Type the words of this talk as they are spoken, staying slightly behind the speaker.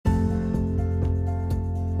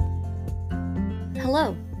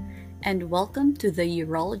Hello, and welcome to the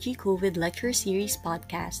Urology COVID Lecture Series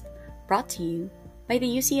podcast, brought to you by the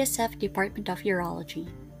UCSF Department of Urology.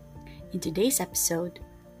 In today's episode,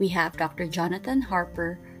 we have Dr. Jonathan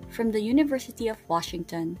Harper from the University of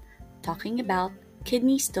Washington talking about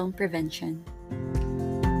kidney stone prevention.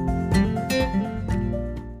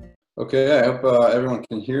 Okay, I hope everyone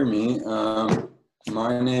can hear me.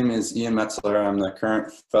 My name is Ian Metzler. I'm the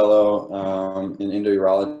current fellow in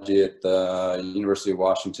endourology at the University of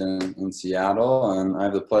Washington in Seattle, and I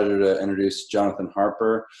have the pleasure to introduce Jonathan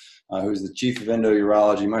Harper, who's the chief of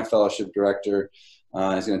endourology, my fellowship director.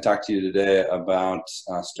 He's going to talk to you today about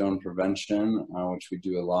stone prevention, which we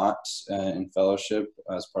do a lot in fellowship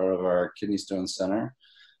as part of our Kidney Stone Center,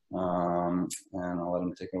 and I'll let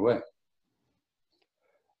him take it away.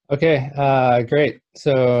 Okay, great.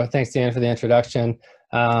 So thanks, Dan, for the introduction.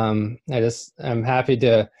 I'm happy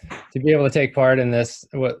to be able to take part in this,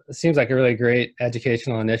 what seems like a really great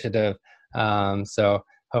educational initiative. So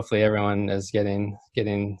hopefully everyone is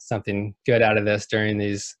getting something good out of this during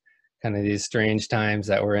these strange times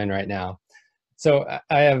that we're in right now. So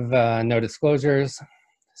I have no disclosures.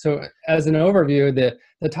 So as an overview,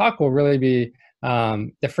 the talk will really be,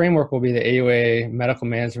 the framework will be the AUA medical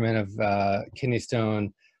management of kidney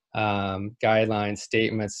stone guideline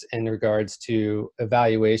statements in regards to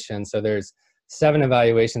evaluation. So there's 7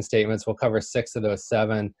 evaluation statements. We'll cover 6 of those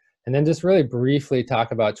 7, and then just really briefly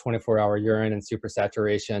talk about 24-hour urine and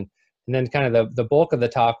supersaturation. And then kind of the bulk of the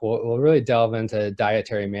talk will really delve into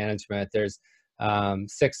dietary management. There's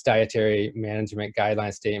 6 dietary management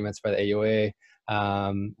guideline statements by the AUA.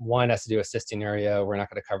 One has to do with cystinuria. We're not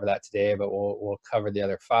going to cover that today, but we'll cover the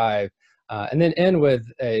other 5. And then end with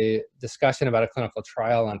a discussion about a clinical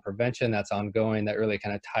trial on prevention that's ongoing that really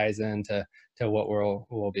kind of ties into what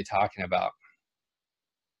we'll be talking about.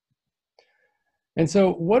 And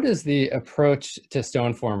so what is the approach to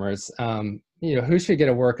stone formers? Who should get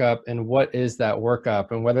a workup, and what is that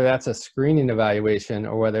workup, and whether that's a screening evaluation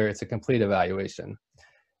or whether it's a complete evaluation.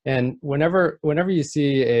 And whenever you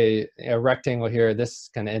see a rectangle here, this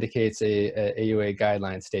kind of indicates a AUA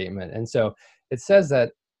guideline statement. And so it says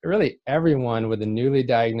that really everyone with a newly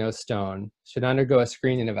diagnosed stone should undergo a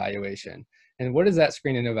screening evaluation. And what does that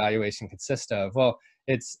screening evaluation consist of? Well,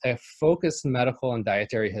 it's a focused medical and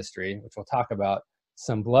dietary history, which we'll talk about,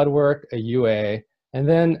 some blood work, a UA, and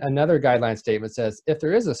then another guideline statement says, if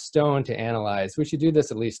there is a stone to analyze, we should do this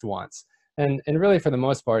at least once. And really, for the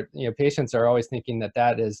most part, patients are always thinking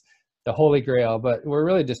that is the holy grail, but we're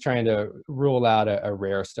really just trying to rule out a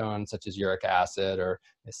rare stone such as uric acid or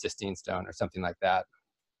a cystine stone or something like that.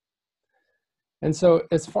 And so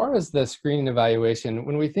as far as the screening evaluation,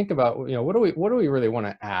 when we think about, what do we really want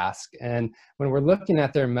to ask? And when we're looking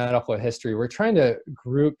at their medical history, we're trying to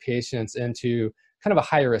group patients into kind of a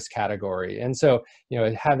high risk category. And so,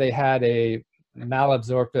 have they had a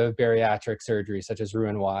malabsorptive bariatric surgery such as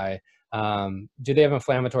Roux-en-Y? Do they have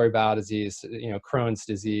inflammatory bowel disease, Crohn's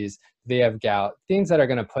disease? Do they have gout? Things that are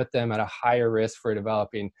going to put them at a higher risk for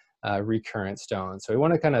developing recurrent stones. So we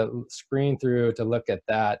want to kind of screen through to look at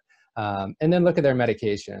that. And then look at their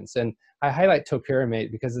medications. And I highlight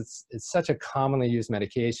topiramate because it's such a commonly used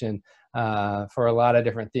medication for a lot of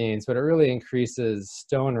different things, but it really increases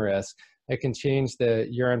stone risk. It can change the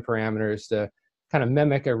urine parameters to kind of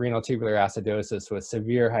mimic a renal tubular acidosis with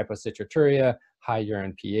severe hypocitraturia, high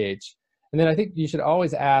urine pH. And then I think you should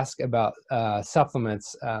always ask about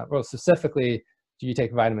supplements. Well, specifically, do you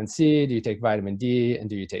take vitamin C, do you take vitamin D, and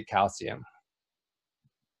do you take calcium?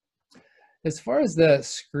 As far as the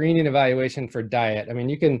screening evaluation for diet, I mean,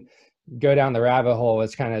 you can go down the rabbit hole.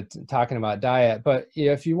 It's kind of talking about diet, but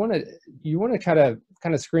if you want to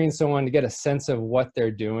kind of screen someone to get a sense of what they're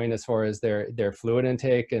doing as far as their fluid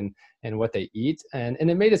intake and what they eat, and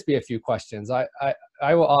it may just be a few questions. I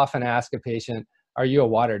will often ask a patient, "Are you a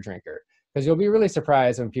water drinker?" Because you'll be really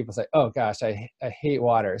surprised when people say, "Oh gosh, I hate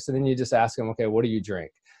water." So then you just ask them, "Okay, what do you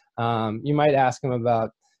drink?" You might ask them about,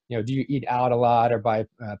 do you eat out a lot or buy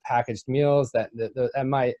packaged meals? That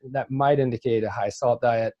might indicate a high salt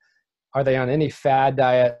diet. Are they on any fad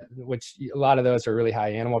diet, which a lot of those are really high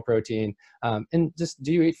animal protein? And just,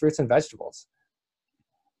 do you eat fruits and vegetables?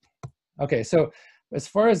 Okay, so as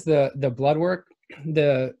far as the blood work,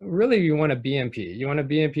 really you want a BMP. You want a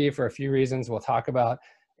BMP for a few reasons we'll talk about,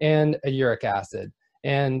 and a uric acid.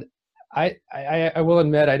 And I will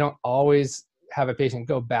admit, I don't always have a patient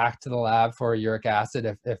go back to the lab for uric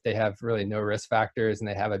acid if they have really no risk factors and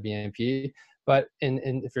they have a BMP. But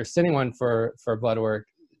if you're sending one for blood work,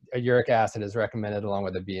 a uric acid is recommended along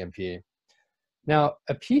with a BMP. Now,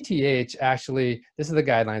 a PTH, actually, this is the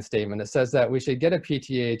guideline statement. It says that we should get a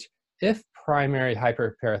PTH if primary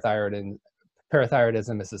hyperparathyroidism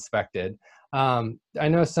parathyroidism is suspected. I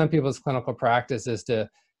know some people's clinical practice is to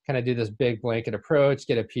kind of do this big blanket approach,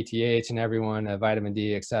 get a PTH in everyone, a vitamin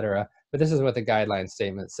D, et cetera. But this is what the guideline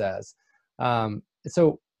statement says.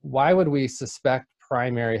 So why would we suspect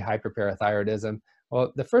primary hyperparathyroidism?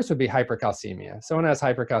 Well, the first would be hypercalcemia. Someone has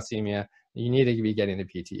hypercalcemia, you need to be getting a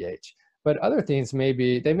PTH. But other things may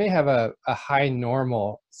be, they may have a high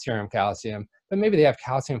normal serum calcium, but maybe they have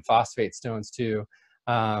calcium phosphate stones too.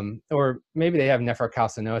 Or maybe they have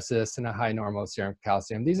nephrocalcinosis and a high normal serum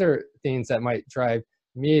calcium. These are things that might drive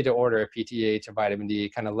me to order a PTH, a vitamin D,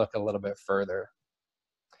 kind of look a little bit further.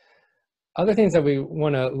 Other things that we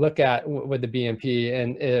want to look at with the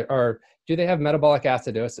BMP are, do they have metabolic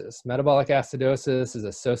acidosis? Metabolic acidosis is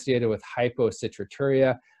associated with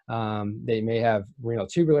hypocitraturia. They may have renal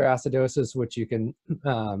tubular acidosis, which you can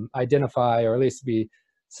identify or at least be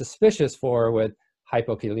suspicious for with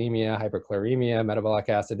hypokalemia, hyperchloremia, metabolic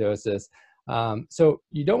acidosis. So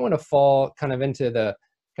you don't want to fall kind of into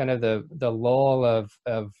the lull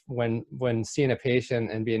of when seeing a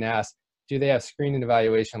patient and being asked, do they have screening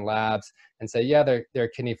evaluation labs, and say, yeah, their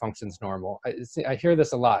kidney function's normal. I hear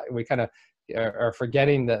this a lot. We kind of are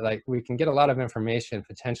forgetting that, like, we can get a lot of information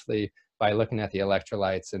potentially by looking at the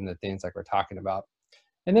electrolytes and the things like we're talking about.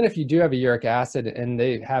 And then if you do have a uric acid and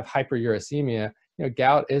they have hyperuricemia,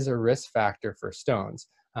 gout is a risk factor for stones.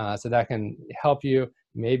 So that can help you.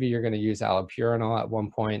 Maybe you're going to use allopurinol at one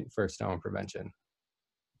point for stone prevention.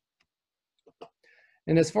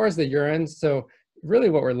 And as far as the urine, so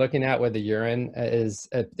really what we're looking at with the urine is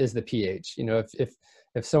the pH.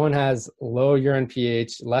 If someone has low urine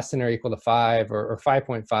pH, less than or equal to 5 or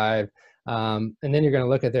 5.5, and then you're going to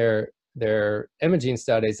look at their imaging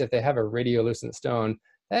studies. If they have a radiolucent stone,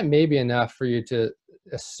 that may be enough for you to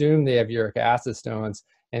assume they have uric acid stones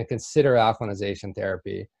and consider alkalinization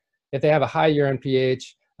therapy. If they have a high urine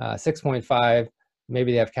pH, 6.5,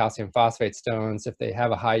 maybe they have calcium phosphate stones. If they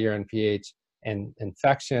have a high urine pH and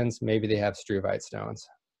infections, maybe they have struvite stones.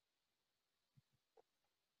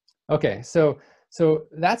 Okay, so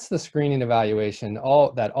that's the screening evaluation,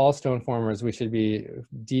 all stone formers we should be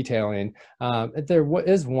detailing. There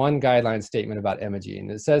is one guideline statement about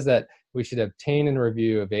imaging. It says that we should obtain and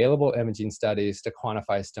review available imaging studies to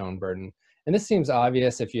quantify stone burden. And this seems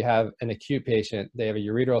obvious if you have an acute patient, they have a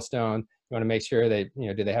ureteral stone, you want to make sure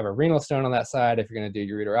do they have a renal stone on that side? If you're going to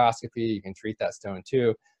do ureteroscopy, you can treat that stone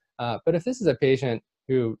too. But if this is a patient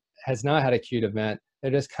who has not had acute event,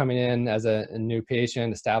 they're just coming in as a new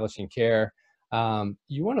patient, establishing care,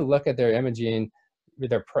 you want to look at their imaging,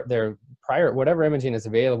 their prior, whatever imaging is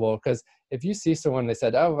available, because if you see someone, they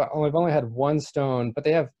said, oh, I've only had one stone, but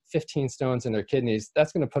they have 15 stones in their kidneys,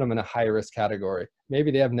 that's going to put them in a high risk category.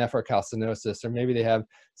 Maybe they have nephrocalcinosis, or maybe they have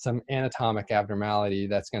some anatomic abnormality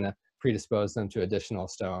that's going to predispose them to additional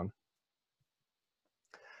stone.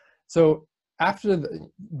 So after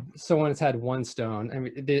someone has had one stone, I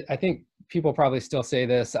mean, I think people probably still say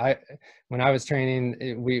this. When I was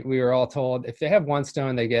training, we were all told if they have one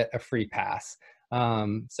stone, they get a free pass.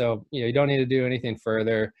 So you don't need to do anything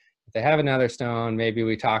further. If they have another stone, maybe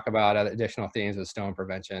we talk about additional things with stone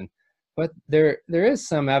prevention. But there is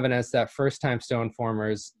some evidence that first-time stone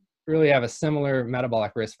formers really have a similar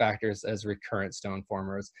metabolic risk factors as recurrent stone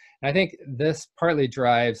formers. And I think this partly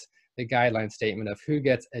drives the guideline statement of who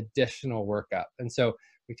gets additional workup. And so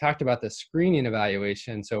we talked about the screening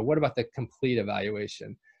evaluation. So what about the complete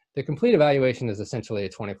evaluation? The complete evaluation is essentially a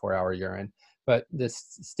 24-hour urine, but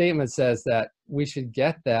this statement says that we should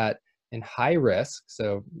get that in high risk,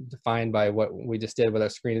 so defined by what we just did with our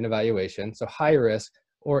screening evaluation, so high risk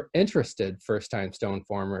or interested first-time stone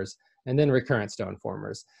formers, and then recurrent stone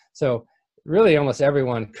formers. So really almost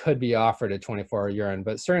everyone could be offered a 24-hour urine,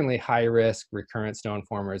 but certainly high risk recurrent stone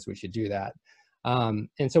formers, we should do that.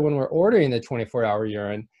 And so when we're ordering the 24-hour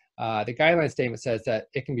urine, the guideline statement says that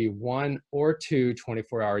it can be 1 or 2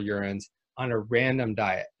 24-hour urines on a random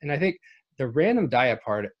diet. And I think the random diet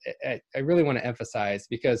part, I really want to emphasize,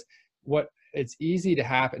 because it's easy to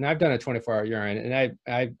happen. And I've done a 24-hour urine, and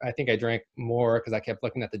I think I drank more because I kept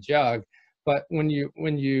looking at the jug. But when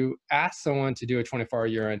you ask someone to do a 24-hour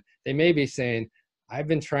urine, they may be saying, I've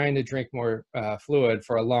been trying to drink more fluid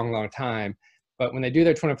for a long, long time. But when they do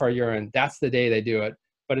their 24-hour urine, that's the day they do it.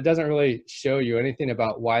 But it doesn't really show you anything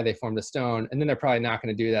about why they formed a stone. And then they're probably not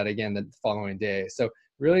going to do that again the following day. So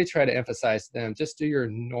really try to emphasize to them, just do your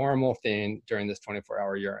normal thing during this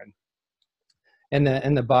 24-hour urine. And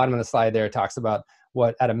in the bottom of the slide there, it talks about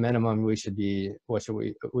what at a minimum we should be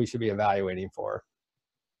evaluating for.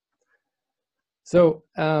 So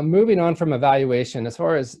moving on from evaluation, as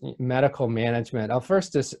far as medical management, I'll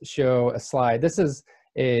first just show a slide. This is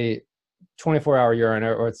a 24-hour urine,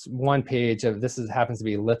 or it's one page of, this happens to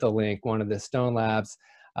be Litholink, one of the stone labs.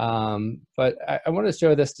 But I wanted to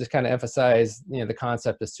show this to kind of emphasize, the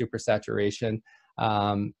concept of supersaturation.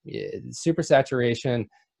 Supersaturation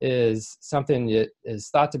is something that is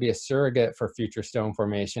thought to be a surrogate for future stone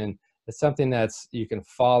formation. It's something you can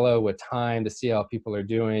follow with time to see how people are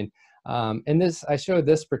doing. And I showed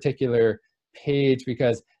this particular page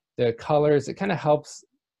because the colors, it kind of helps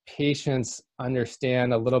patients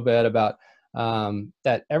understand a little bit about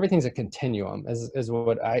that everything's a continuum, is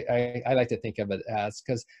what I like to think of it as,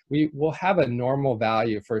 because we will have a normal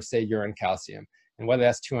value for, say, urine calcium, and whether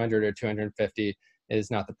that's 200 or 250 is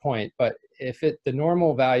not the point. But if the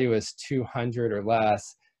normal value is 200 or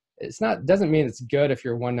less, doesn't mean it's good if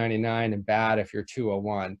you're 199 and bad if you're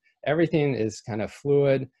 201. Everything is kind of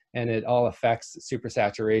fluid, and it all affects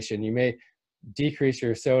supersaturation. You may decrease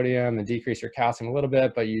your sodium and decrease your calcium a little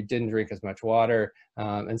bit, but you didn't drink as much water.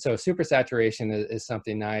 And so supersaturation is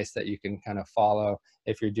something nice that you can kind of follow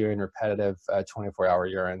if you're doing repetitive 24-hour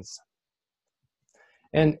urines.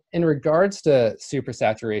 And in regards to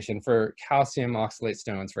supersaturation for calcium oxalate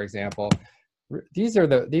stones, for example, these are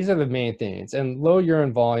the main things. And low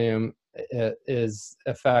urine volume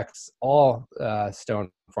affects all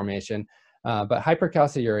stone formation, but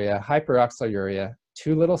hypercalciuria, hyperoxaluria,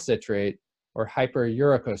 too little citrate, or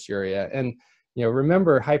hyperuricosuriia. And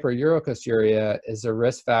remember, hyperuricosuriia is a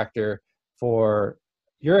risk factor for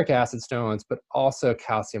uric acid stones, but also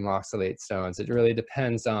calcium oxalate stones. It really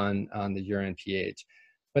depends on the urine pH.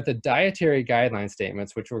 But the dietary guideline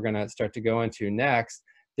statements, which we're going to start to go into next,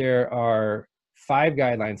 there are 5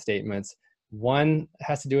 guideline statements. One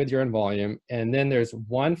has to do with urine volume, and then there's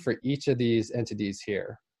one for each of these entities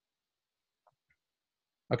here.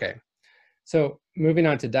 Okay, so moving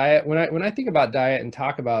on to diet. When I think about diet and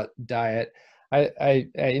talk about diet, I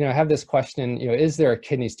have this question, is there a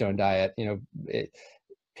kidney stone diet?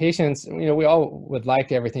 Patients, we all would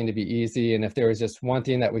like everything to be easy, and if there was just one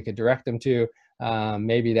thing that we could direct them to,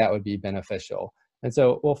 maybe that would be beneficial. And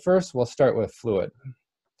so, first we'll start with fluid.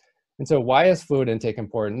 And so why is fluid intake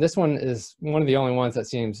important? This one is one of the only ones that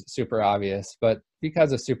seems super obvious, but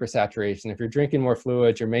because of supersaturation, if you're drinking more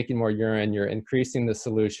fluid, you're making more urine, you're increasing the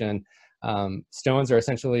solution. Stones are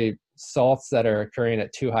essentially salts that are occurring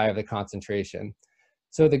at too high of the concentration.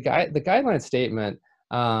 So the guideline statement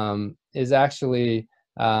is actually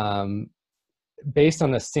based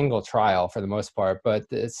on a single trial for the most part, but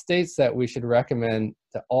it states that we should recommend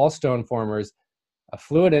to all stone formers a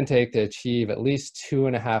fluid intake to achieve at least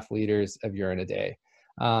 2.5 liters of urine a day.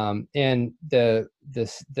 And the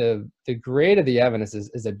grade of the evidence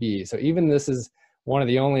is a B. So even this is one of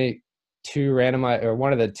the only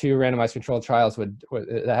one of the two randomized controlled trials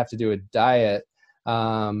that have to do with diet.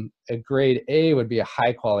 A grade A would be a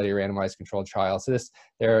high quality randomized controlled trial. So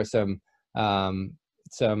there are some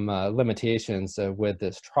limitations with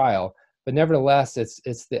this trial, but nevertheless,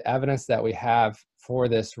 it's the evidence that we have for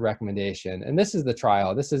this recommendation. And this is the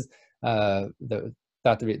trial. This is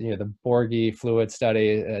thought to be the Borghi fluid study,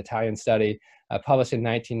 Italian study, published in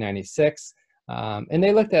 1996. And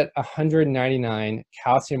they looked at 199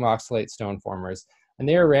 calcium oxalate stone formers, and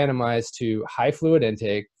they were randomized to high fluid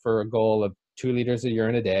intake for a goal of 2 liters of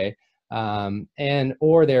urine a day,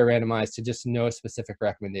 or they were randomized to just no specific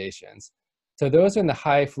recommendations. So those in the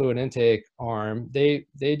high fluid intake arm, they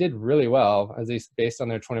did really well, at least based on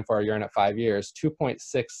their 24-hour urine at 5 years,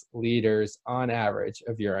 2.6 liters on average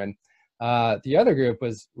of urine. The other group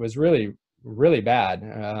was really, really bad,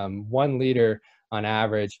 1 liter on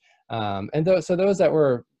average. And so those that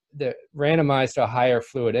were randomized to a higher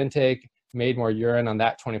fluid intake, made more urine on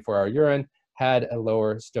that 24-hour urine, had a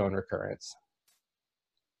lower stone recurrence.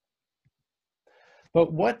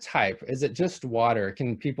 But what type? Is it just water?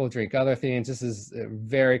 Can people drink other things? This is a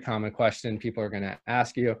very common question people are going to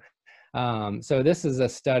ask you. So this is a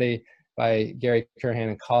study by Gary Curhan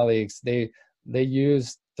and colleagues. They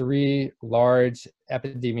used 3 large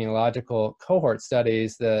epidemiological cohort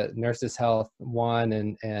studies, the Nurses Health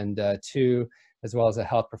 1 and 2, as well as the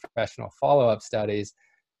health professional follow-up studies.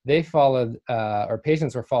 They followed, or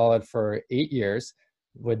patients were followed for 8 years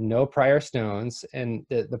with no prior stones, and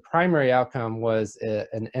the primary outcome was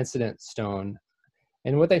an incident stone.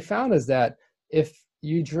 And what they found is that if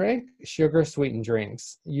you drank sugar-sweetened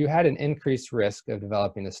drinks, you had an increased risk of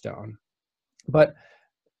developing a stone. But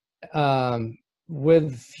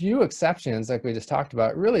with few exceptions, like we just talked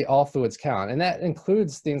about, really all fluids count, and that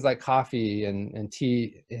includes things like coffee and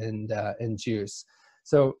tea and juice.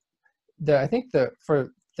 So I think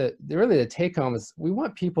really the take home is we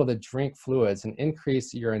want people to drink fluids and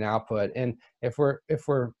increase urine output. And if we're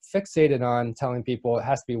fixated on telling people it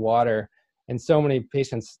has to be water and so many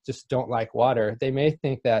patients just don't like water, they may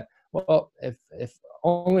think that, well, if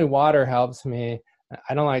only water helps me,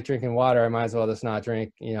 I don't like drinking water, I might as well just not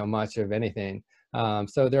drink, much of anything.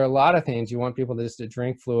 So there are a lot of things you want people to just to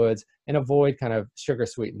drink fluids and avoid kind of sugar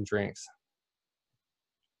sweetened drinks.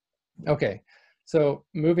 Okay, so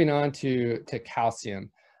moving on to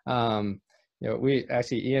calcium. We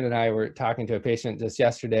actually, Ian and I were talking to a patient just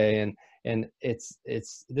yesterday, and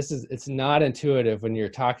it's not intuitive when you're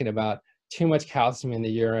talking about too much calcium in the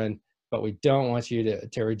urine, but we don't want you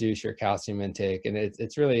to reduce your calcium intake. And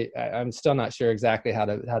it's really, I'm still not sure exactly how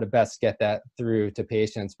to best get that through to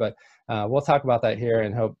patients, but we'll talk about that here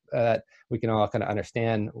and hope that we can all kind of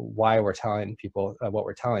understand why we're telling people what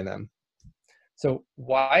we're telling them. So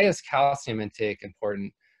why is calcium intake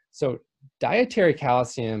important? So dietary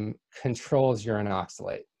calcium controls urine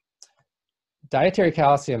oxalate. Dietary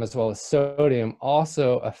calcium as well as sodium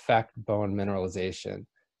also affect bone mineralization.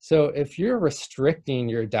 So if you're restricting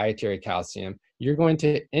your dietary calcium, you're going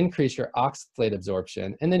to increase your oxalate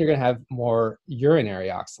absorption, and then you're going to have more urinary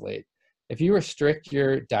oxalate. If you restrict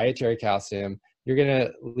your dietary calcium, that's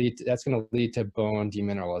going to lead to bone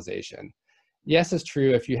demineralization. Yes, it's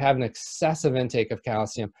true. If you have an excessive intake of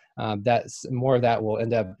calcium, that's more of that will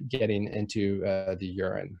end up getting into the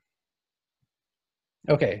urine.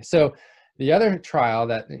 Okay, so the other trial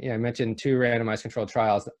that I mentioned, 2 randomized controlled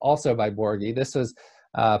trials, also by Borghi. This was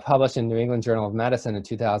published in New England Journal of Medicine in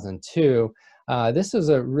 2002. This was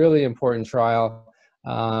a really important trial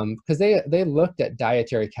because they looked at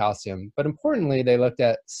dietary calcium, but importantly, they looked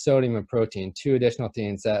at sodium and protein, 2 additional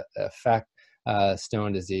things that affect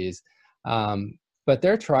stone disease. But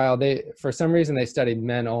their trial, for some reason, they studied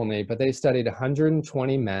men only, but they studied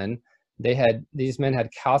 120 men. These men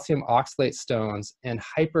had calcium oxalate stones and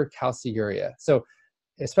hypercalciuria. So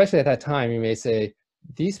especially at that time, you may say,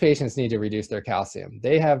 these patients need to reduce their calcium.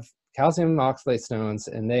 They have calcium oxalate stones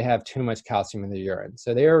and they have too much calcium in their urine.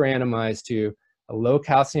 So they were randomized to a low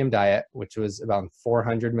calcium diet, which was about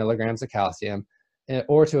 400 milligrams of calcium,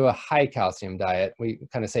 or to a high calcium diet. We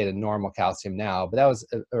kind of say the normal calcium now, but that was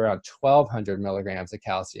around 1,200 milligrams of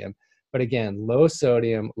calcium. But again, low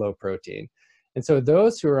sodium, low protein. And so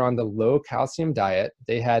those who are on the low calcium diet,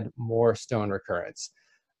 they had more stone recurrence.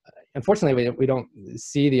 Unfortunately, we don't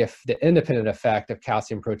see the independent effect of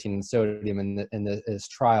calcium, protein, and sodium in this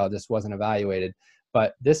trial. This wasn't evaluated.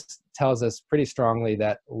 But this tells us pretty strongly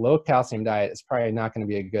that low calcium diet is probably not going to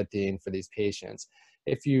be a good thing for these patients.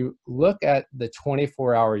 If you look at the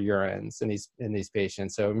 24-hour urines in these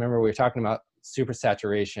patients, so remember we were talking about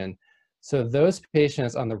supersaturation. So those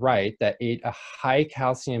patients on the right that ate a high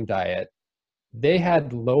calcium diet, they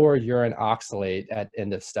had lower urine oxalate at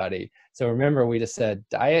end of study. So remember, we just said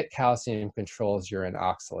diet calcium controls urine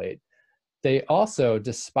oxalate. They also,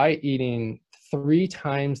 despite eating 3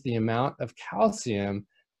 times the amount of calcium,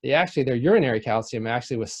 their urinary calcium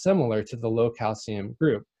actually was similar to the low calcium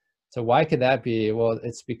group. So why could that be? Well,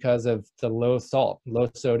 it's because of the low salt, low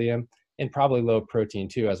sodium, and probably low protein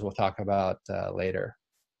too, as we'll talk about later.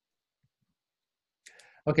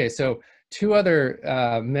 Okay, so 2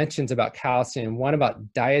 other mentions about calcium, one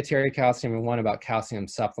about dietary calcium and one about calcium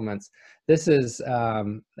supplements. This is a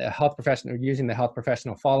health professional using the health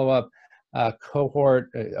professional follow-up cohort,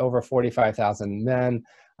 over 45,000 men,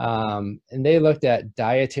 and they looked at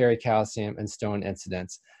dietary calcium and stone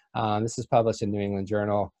incidence. This is published in New England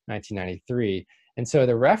Journal, 1993. And so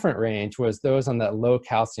the reference range was those on the low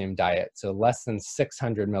calcium diet, so less than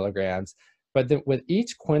 600 milligrams. But with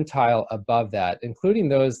each quintile above that, including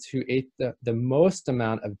those who ate the most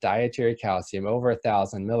amount of dietary calcium, over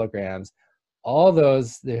 1,000 milligrams, all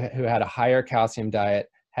those who had a higher calcium diet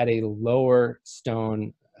had a lower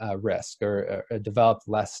stone risk, or developed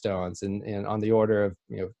less stones, and on the order of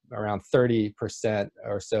around 30%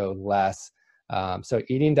 or so less. So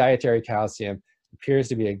eating dietary calcium appears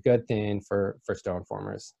to be a good thing for stone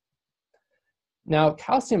formers. Now,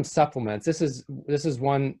 calcium supplements, this is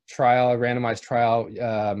one trial, a randomized trial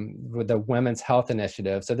with the Women's Health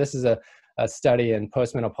Initiative. So this is a study in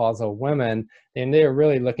postmenopausal women, and they're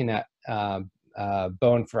really looking at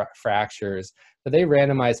bone fractures. But they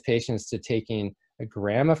randomized patients to taking a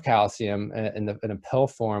gram of calcium in a pill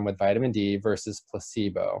form with vitamin D versus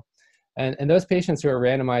placebo. And those patients who are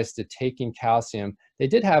randomized to taking calcium, they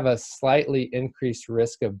did have a slightly increased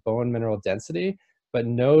risk of bone mineral density, but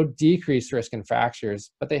no decreased risk in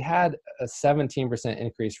fractures. But they had a 17%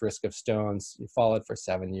 increased risk of stones followed for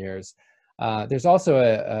 7 years. There's also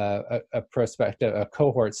a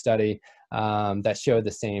cohort study that showed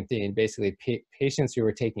the same thing. Basically, patients who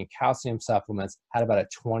were taking calcium supplements had about a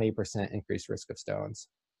 20% increased risk of stones.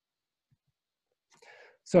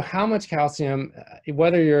 So how much calcium,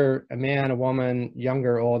 whether you're a man, a woman,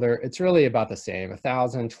 younger, older, it's really about the same.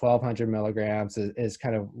 1,000, 1,200 milligrams is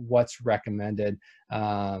kind of what's recommended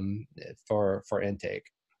for intake.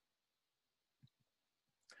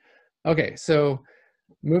 Okay, so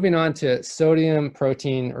moving on to sodium,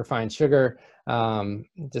 protein, refined sugar.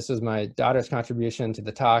 This was my daughter's contribution to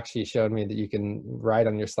the talk. She showed me that you can write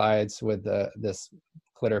on your slides with this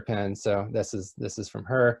glitter pen. So this is from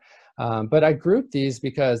her. But I grouped these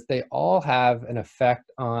because they all have an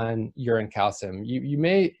effect on urine calcium. You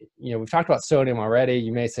may, we've talked about sodium already.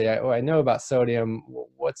 You may say, oh, I know about sodium.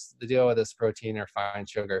 What's the deal with this protein or refined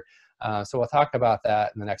sugar? So we'll talk about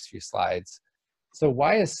that in the next few slides. So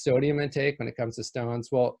why is sodium intake when it comes to stones?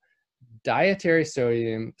 Well, dietary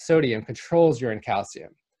sodium controls urine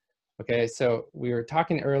calcium. Okay, so we were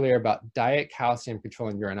talking earlier about diet calcium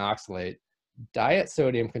controlling urine oxalate. Diet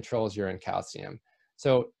sodium controls urine calcium.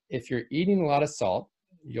 So if you're eating a lot of salt,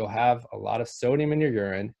 you'll have a lot of sodium in your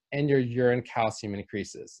urine and your urine calcium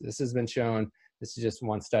increases. This has been shown, this is just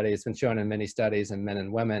one study, it's been shown in many studies in men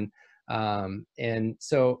and women. And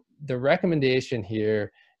so the recommendation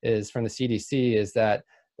here is from the CDC is that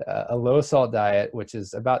a low salt diet, which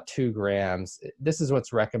is about 2 grams, this is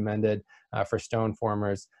what's recommended for stone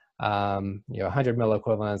formers. 100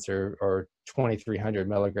 milliequivalents or 2,300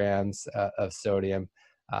 milligrams of sodium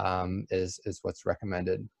is what's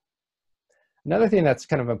recommended. Another thing that's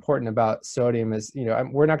kind of important about sodium is,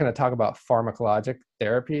 we're not going to talk about pharmacologic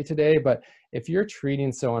therapy today, but if you're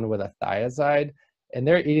treating someone with a thiazide and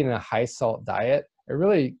they're eating a high salt diet, it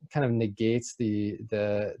really kind of negates the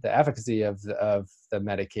efficacy of the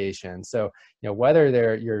medication. So,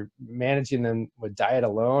 whether you're managing them with diet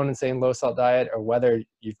alone and saying low salt diet, or whether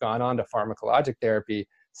you've gone on to pharmacologic therapy,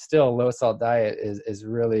 still low salt diet is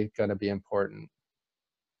really going to be important.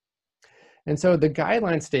 And so the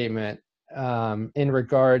guideline statement in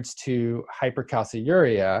regards to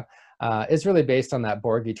hypercalciuria is really based on that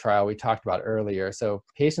Borghi trial we talked about earlier. So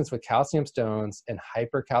patients with calcium stones and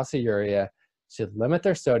hypercalciuria should limit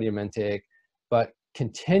their sodium intake, but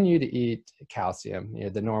continue to eat calcium,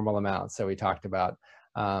 the normal amounts that we talked about.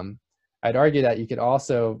 I'd argue that you could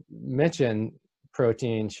also mention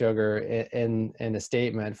protein, sugar in a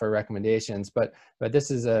statement for recommendations, but this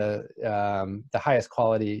is the highest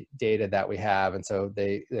quality data that we have, and so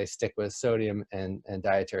they stick with sodium and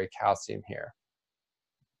dietary calcium here.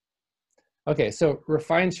 Okay, so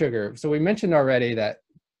refined sugar. So we mentioned already that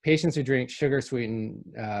patients who drink sugar-sweetened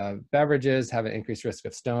beverages have an increased risk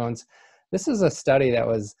of stones. This is a study that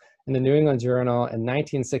was in the New England Journal in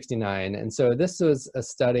 1969. And so this was a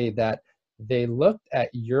study that they looked at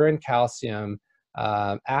urine calcium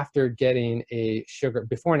after getting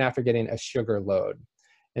before and after getting a sugar load.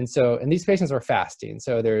 And these patients were fasting.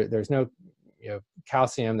 So there's no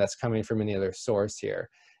calcium that's coming from any other source here.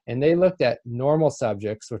 And they looked at normal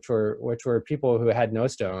subjects, which were people who had no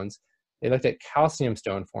stones. They looked at calcium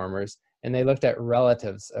stone formers, and they looked at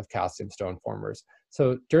relatives of calcium stone formers.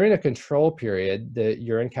 So during a control period, the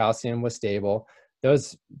urine calcium was stable. The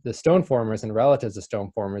stone formers and relatives of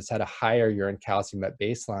stone formers had a higher urine calcium at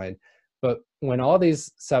baseline. But when all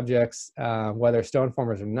these subjects, whether stone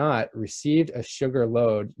formers or not, received a sugar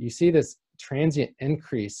load, you see this transient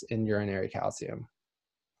increase in urinary calcium.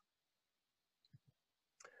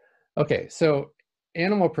 Okay, so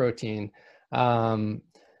animal protein.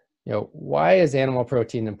 Why is animal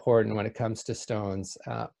protein important when it comes to stones?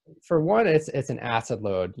 For one, it's an acid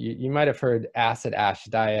load. You might have heard acid ASH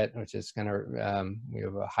diet, which is kind of we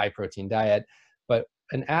have a high protein diet, but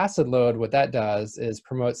an acid load, what that does is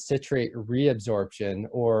promote citrate reabsorption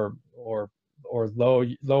or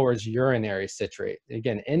lowers urinary citrate.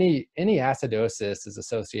 Again, any acidosis is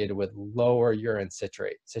associated with lower urine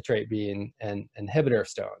citrate being an inhibitor of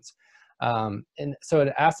stones. And so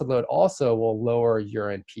an acid load also will lower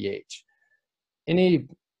urine pH. Any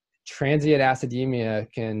transient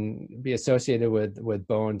acidemia can be associated with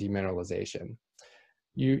bone demineralization.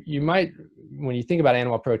 You might, when you think about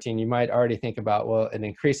animal protein, you might already think about, well, it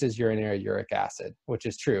increases urinary uric acid, which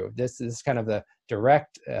is true. This is kind of the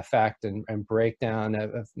direct effect and breakdown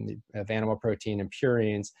of animal protein and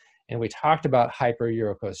purines. And we talked about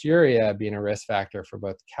hyperuricosuriya being a risk factor for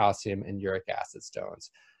both calcium and uric acid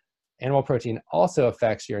stones. Animal protein also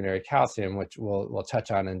affects urinary calcium, which we'll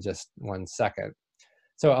touch on in just 1 second.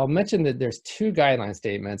 So I'll mention that there's 2 guideline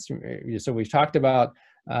statements. So we've talked about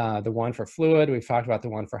the one for fluid, we've talked about the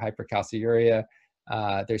one for hypercalciuria.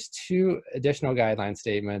 There's 2 additional guideline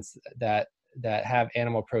statements that have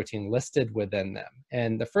animal protein listed within them.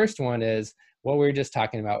 And the first one is what we were just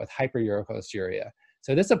talking about with hyperuricosuriya.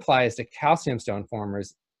 So this applies to calcium stone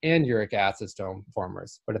formers and uric acid stone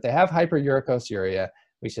formers. But if they have hyperuricosuriya,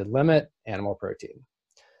 we should limit animal protein.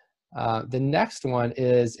 The next one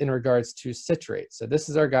is in regards to citrate. So this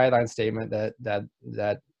is our guideline statement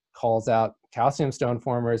that calls out calcium stone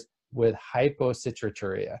formers with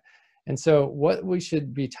hypocitraturia. And so what we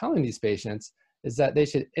should be telling these patients is that they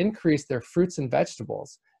should increase their fruits and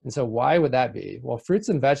vegetables. And so why would that be? Well, fruits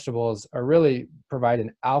and vegetables are really provide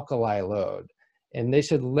an alkali load, and they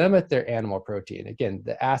should limit their animal protein. Again,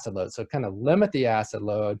 the acid load. So kind of limit the acid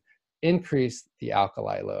load, increase the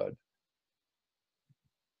alkali load.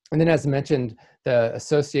 And then as mentioned, the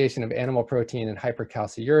association of animal protein and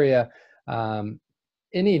hypercalciuria,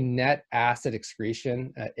 any net acid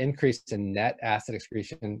excretion, increase in net acid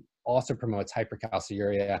excretion also promotes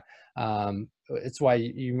hypercalciuria. It's why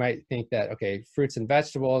you might think that, okay, fruits and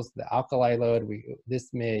vegetables, the alkali load, this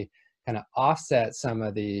may kind of offset some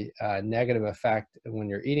of the negative effect when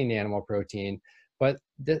you're eating animal protein, but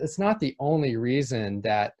it's not the only reason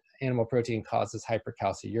that animal protein causes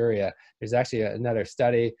hypercalciuria. There's actually another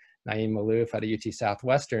study, Naeem Malouf out of UT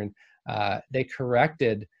Southwestern, they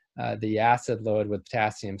corrected the acid load with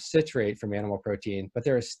potassium citrate from animal protein, but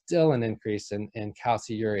there is still an increase in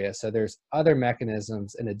calciuria. So there's other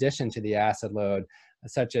mechanisms in addition to the acid load,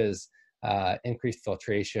 such as increased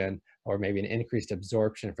filtration or maybe an increased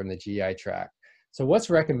absorption from the GI tract. So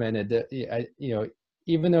what's recommended, that,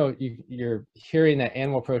 even though you're hearing that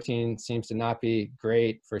animal protein seems to not be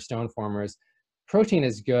great for stone formers, protein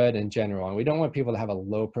is good in general, and we don't want people to have a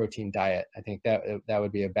low protein diet. I think that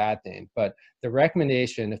would be a bad thing. But the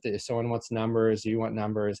recommendation, if someone wants numbers, you want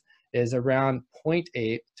numbers, is around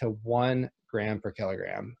 0.8 to 1 gram per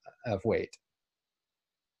kilogram of weight.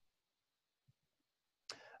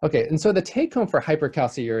 Okay, and so the take home for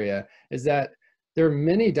hypercalciuria is that there are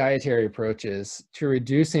many dietary approaches to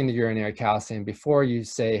reducing the urinary calcium before you,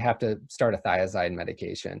 say, have to start a thiazide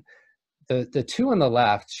medication. The two on the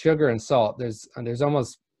left, sugar and salt, there's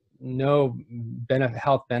almost no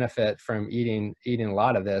health benefit from eating a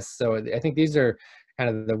lot of this. So I think these are kind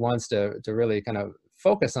of the ones to really kind of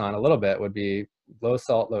focus on a little bit, would be low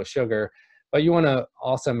salt, low sugar. But you want to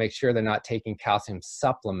also make sure they're not taking calcium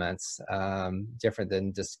supplements, different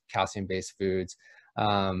than just calcium-based foods.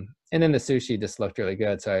 And then the sushi just looked really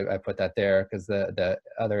good, so I put that there because the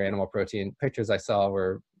other animal protein pictures I saw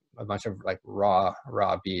were a bunch of like raw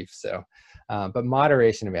beef. So, but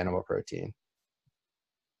moderation of animal protein.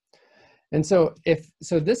 And so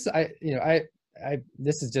this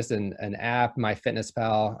this is just an app,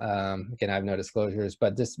 MyFitnessPal. Again, I have no disclosures,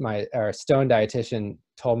 but our stone dietitian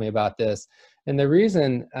told me about this. And the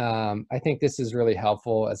reason I think this is really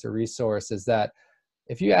helpful as a resource is that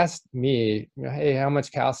if you asked me, hey, how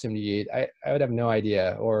much calcium do you eat? I would have no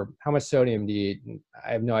idea. Or how much sodium do you eat?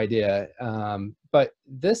 I have no idea. But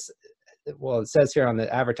this, well, it says here on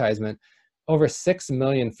the advertisement, over 6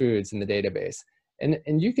 million foods in the database.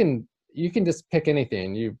 And you can just pick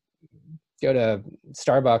anything. You go to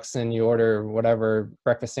Starbucks and you order whatever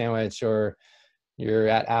breakfast sandwich, or you're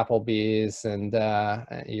at Applebee's and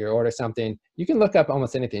you order something, you can look up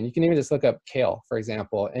almost anything. You can even just look up kale, for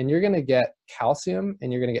example, and you're going to get calcium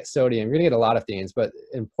and you're going to get sodium. You're going to get a lot of things, but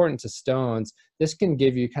important to stones, this can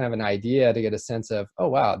give you kind of an idea to get a sense of, oh,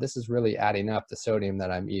 wow, this is really adding up the sodium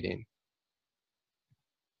that I'm eating.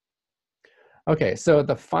 Okay, so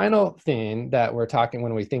the final thing that we're talking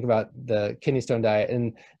when we think about the kidney stone diet,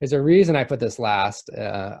 and there's a reason I put this last,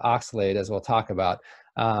 oxalate, as we'll talk about.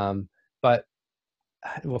 But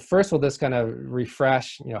well, first we'll just kind of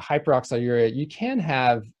refresh, hyperoxaluria. You can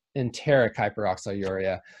have enteric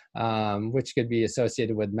hyperoxaluria, which could be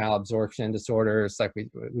associated with malabsorption disorders like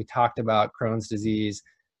we talked about, Crohn's disease,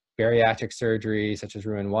 bariatric surgery such as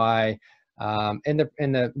Roux-en-Y. And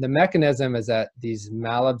the mechanism is that these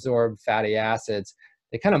malabsorbed fatty acids,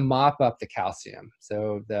 they kind of mop up the calcium.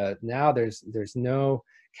 So now there's no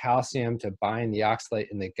calcium to bind the oxalate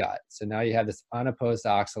in the gut. So now you have this unopposed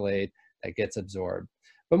oxalate that gets absorbed.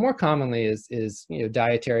 But more commonly is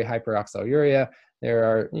dietary hyperoxaluria.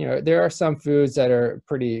 There are some foods that are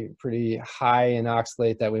pretty high in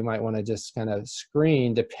oxalate that we might want to just kind of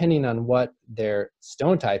screen depending on what their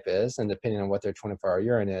stone type is and depending on what their 24-hour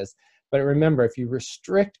urine is. But remember, if you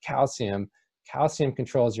restrict calcium, calcium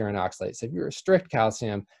controls urine oxalate. So if you restrict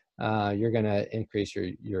calcium, you're going to increase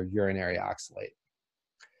your urinary oxalate.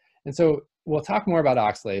 And so we'll talk more about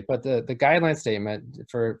oxalate, but the guideline statement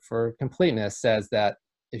for completeness says that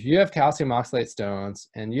if you have calcium oxalate stones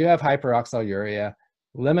and you have hyperoxaluria,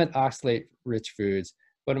 limit oxalate-rich foods,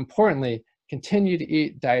 but importantly, continue to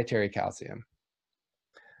eat dietary calcium.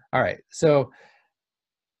 All right, so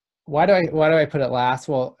why do I put it last?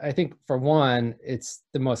 Well, I think for one, it's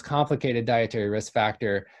the most complicated dietary risk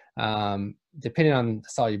factor. depending on the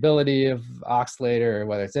solubility of oxalate or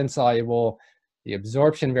whether it's insoluble, the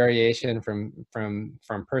absorption variation from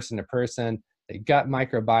person to person, the gut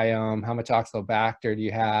microbiome, how much oxalobacter do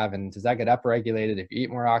you have, and does that get upregulated if you eat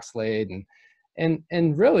more oxalate?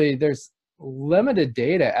 And really, there's limited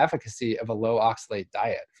data efficacy of a low oxalate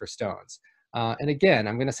diet for stones. And again,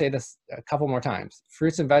 I'm going to say this a couple more times.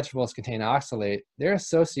 Fruits and vegetables contain oxalate. They're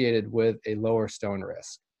associated with a lower stone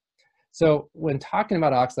risk. So when talking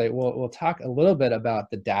about oxalate, we'll talk a little bit about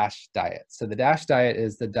the DASH diet. So the DASH diet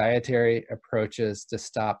is the dietary approaches to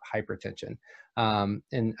stop hypertension.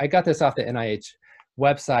 And I got this off the NIH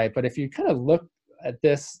website, but if you kind of look at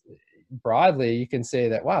this broadly, you can say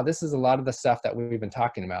that, wow, this is a lot of the stuff that we've been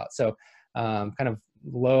talking about. So kind of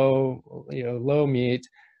low meat,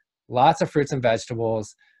 lots of fruits and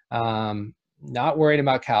vegetables, not worried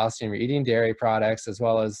about calcium. You're eating dairy products as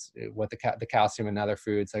well as what the calcium in other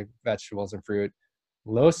foods like vegetables and fruit,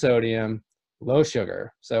 low sodium, low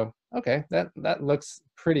sugar. So, okay, that looks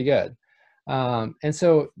pretty good. And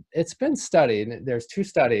so it's been studied. There's 2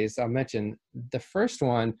 studies I'll mention. The first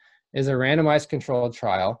one is a randomized controlled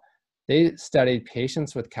trial. They studied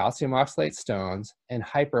patients with calcium oxalate stones and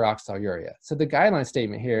hyperoxaluria. So the guideline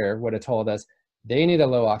statement here would have told us they need a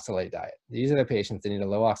low oxalate diet. These are the patients that need a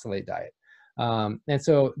low oxalate diet. And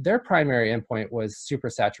so their primary endpoint was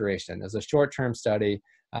supersaturation. It was a short-term study.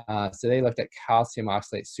 So they looked at calcium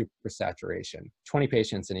oxalate supersaturation, 20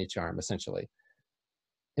 patients in each arm, essentially.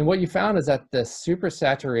 And what you found is that the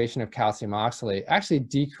supersaturation of calcium oxalate actually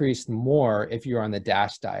decreased more if you were on the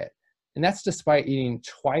DASH diet. And that's despite eating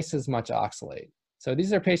twice as much oxalate. So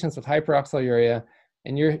these are patients with hyperoxaluria,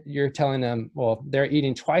 and you're telling them, well, they're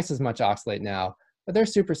eating twice as much oxalate now, but their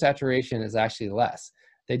supersaturation is actually less.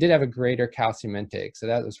 They did have a greater calcium intake, so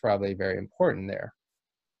that was probably very important there.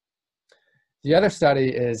 The other study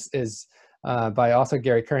is by also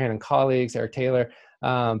Gary Curhan and colleagues, Eric Taylor,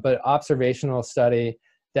 but observational study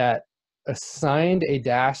that assigned a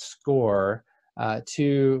DASH score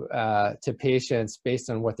to patients based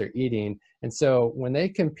on what they're eating. And so when they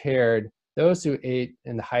compared those who ate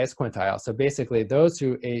in the highest quintile, so basically those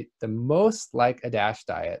who ate the most like a DASH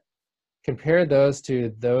diet, compare those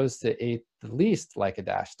to those that ate the least like a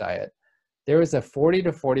DASH diet, there was a 40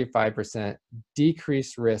 to 45%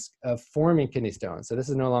 decreased risk of forming kidney stones. So this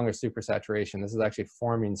is no longer supersaturation, this is actually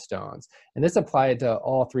forming stones. And this applied to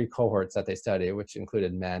all 3 cohorts that they studied, which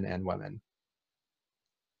included men and women.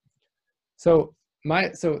 So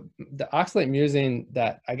the oxalate musing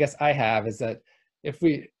that I guess I have is that if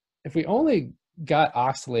we only got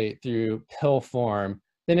oxalate through pill form,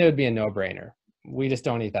 then it would be a no-brainer. We just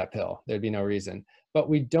don't eat that pill. There'd be no reason. But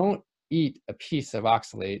we don't eat a piece of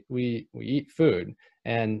oxalate. We eat food.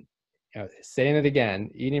 And saying it again,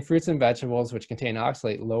 eating fruits and vegetables which contain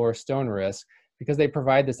oxalate lower stone risk because they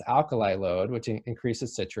provide this alkali load, which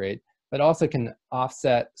increases citrate, but also can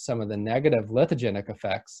offset some of the negative lithogenic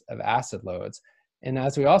effects of acid loads. And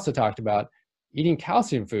as we also talked about, eating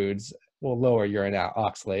calcium foods will lower urine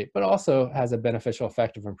oxalate, but also has a beneficial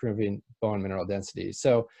effect of improving bone mineral density.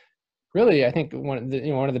 So really, I think one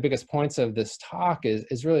of the biggest points of this talk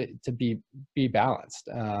is really to be balanced.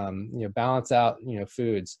 Balance out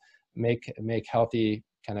foods, make healthy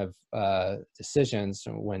kind of decisions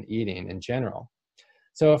when eating in general.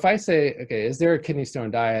 So if I say, okay, is there a kidney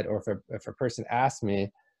stone diet, or if a person asks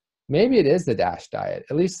me, maybe it is the DASH diet.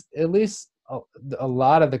 At least a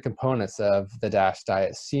lot of the components of the DASH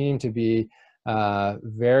diet seem to be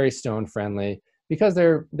very stone friendly because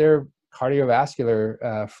they're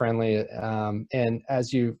cardiovascular friendly. And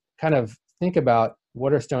as you kind of think about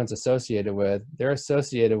what are stones associated with, they're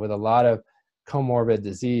associated with a lot of comorbid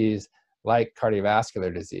disease like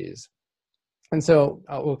cardiovascular disease. And so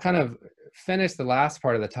we'll kind of finish the last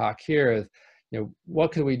part of the talk here is,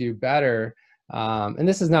 what could we do better? And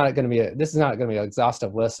this is not going to be an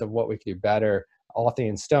exhaustive list of what we could do better, all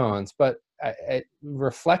things stones, but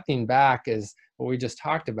reflecting back is what we just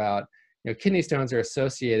talked about. Kidney stones are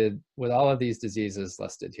associated with all of these diseases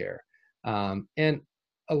listed here. And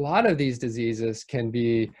a lot of these diseases can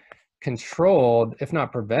be controlled, if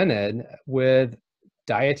not prevented, with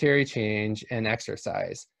dietary change and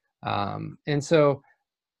exercise. And so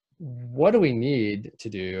what do we need to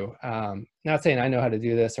do? Not saying I know how to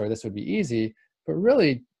do this or this would be easy, but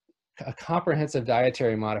really a comprehensive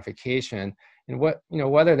dietary modification, and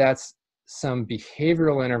whether that's some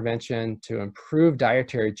behavioral intervention to improve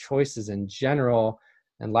dietary choices in general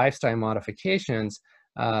and lifestyle modifications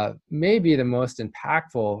may be the most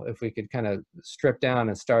impactful if we could kind of strip down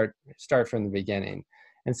and start from the beginning.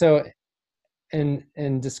 And so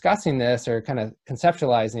in discussing this or kind of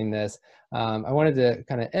conceptualizing this, I wanted to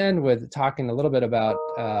kind of end with talking a little bit about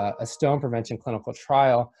a stone prevention clinical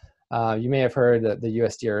trial. You may have heard that the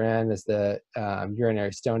USDRN is the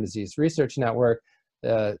Urinary Stone Disease Research Network.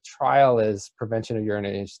 The trial is prevention of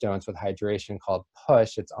urinary stones with hydration, called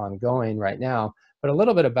PUSH. It's ongoing right now. But a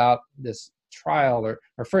little bit about this trial,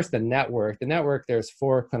 or first the network. The network, there's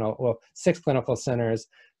 6 clinical centers.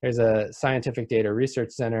 There's a scientific data research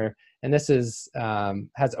center, and this is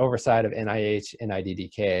has oversight of NIH,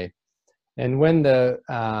 NIDDK. And when the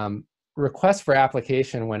request for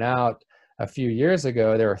application went out a few years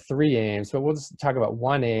ago, there were 3 aims, but we'll just talk about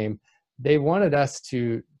one aim. They wanted us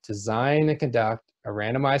to design and conduct a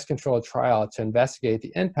randomized controlled trial to investigate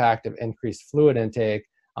the impact of increased fluid intake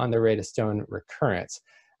on the rate of stone recurrence.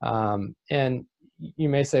 And you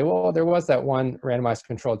may say, well, there was that one randomized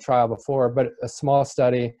controlled trial before, but a small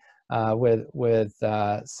study with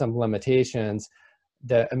some limitations.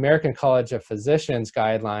 The American College of Physicians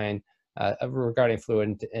guideline regarding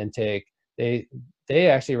fluid intake, they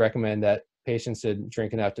actually recommend that patients should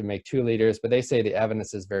drink enough to make 2 liters, but they say the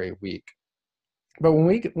evidence is very weak. But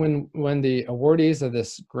when the awardees of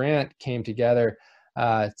this grant came together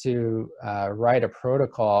to write a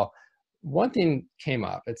protocol, one thing came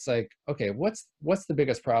up. It's like, okay, what's the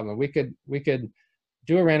biggest problem? We could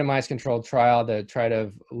do a randomized controlled trial to try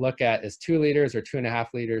to look at, is 2 liters or 2.5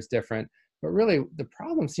 liters different? But really, the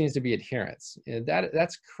problem seems to be adherence.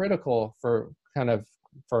 That's critical for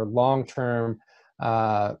long-term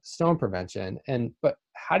stone prevention. But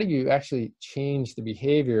how do you actually change the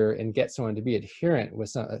behavior and get someone to be adherent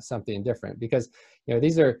with something different? Because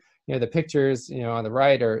these are the pictures on the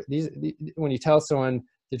right, or when you tell someone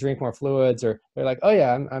to drink more fluids, or they're like, oh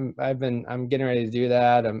yeah, I'm getting ready to do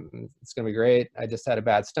that. It's gonna be great. I just had a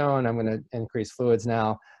bad stone. I'm gonna increase fluids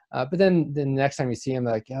now. But then the next time you see them,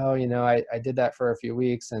 they're like, oh, I did that for a few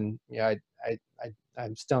weeks, and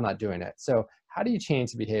I'm still not doing it. So how do you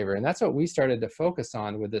change the behavior? And that's what we started to focus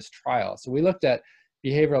on with this trial. So we looked at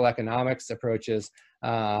behavioral economics approaches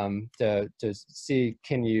to see,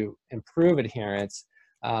 can you improve adherence?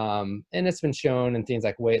 And it's been shown in things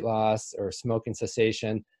like weight loss or smoking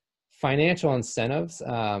cessation. Financial incentives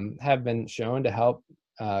have been shown to help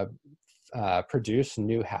produce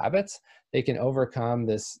new habits. They can overcome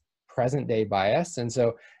this present day bias. And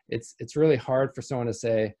so it's really hard for someone to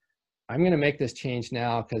say, I'm going to make this change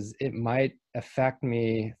now because it might affect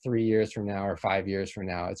me 3 years from now or 5 years from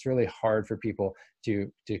now. It's really hard for people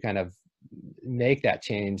to kind of make that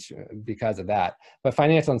change because of that. But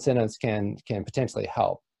financial incentives can potentially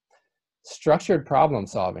help. Structured problem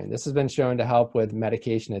solving. This has been shown to help with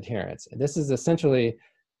medication adherence. This is essentially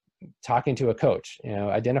talking to a coach,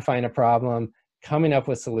 identifying a problem, coming up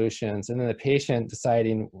with solutions, and then the patient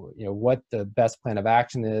deciding, what the best plan of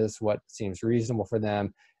action is, what seems reasonable for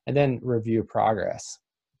them, and then review progress.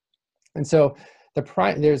 And so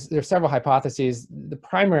there's several hypotheses. The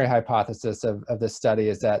primary hypothesis of this study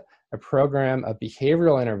is that a program of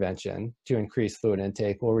behavioral intervention to increase fluid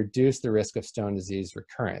intake will reduce the risk of stone disease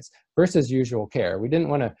recurrence versus usual care. We didn't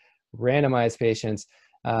want to randomize patients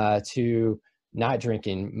to not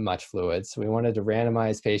drinking much fluids. We wanted to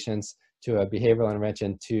randomize patients to a behavioral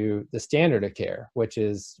intervention to the standard of care, which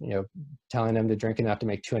is, telling them to drink enough to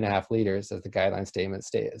make 2.5 liters, as the guideline statement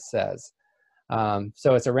says.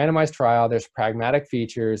 So it's a randomized trial. There's pragmatic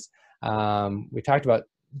features. We talked about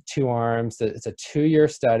 2 arms. It's a 2-year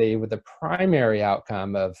study with the primary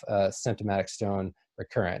outcome of symptomatic stone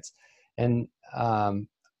recurrence. And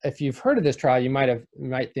if you've heard of this trial, you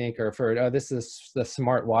might think or have heard, oh, this is the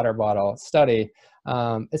Smart Water Bottle study.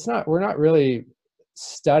 It's not. We're not really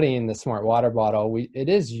studying the Smart Water Bottle. It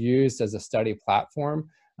is used as a study platform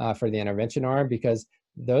for the intervention arm, because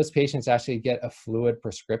those patients actually get a fluid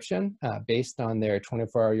prescription based on their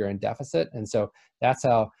 24-hour urine deficit. And so that's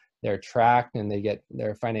how they're tracked, and they get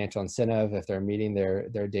their financial incentive if they're meeting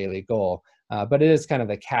their daily goal. But it is kind of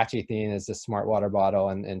the catchy thing, is the Smart Water Bottle,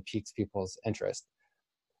 and piques people's interest.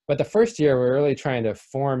 But the first year, we're really trying to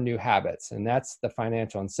form new habits, and that's the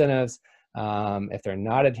financial incentives. If they're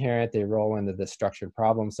not adherent, they roll into the structured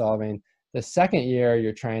problem solving. The second year,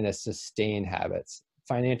 you're trying to sustain habits.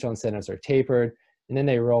 Financial incentives are tapered, and then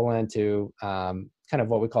they roll into kind of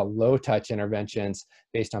what we call low touch interventions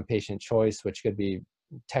based on patient choice, which could be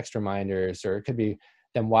text reminders, or it could be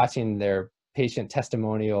them watching their patient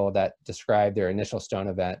testimonial that described their initial stone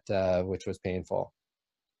event, which was painful.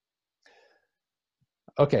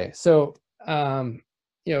 Okay, so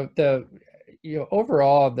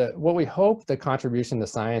overall, what we hope the contribution to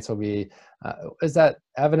science will be is that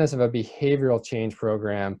evidence of a behavioral change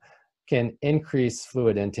program can increase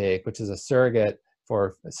fluid intake, which is a surrogate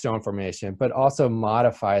for stone formation, but also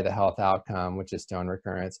modify the health outcome, which is stone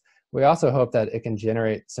recurrence. We also hope that it can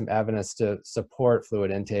generate some evidence to support fluid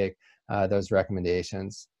intake, those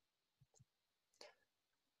recommendations.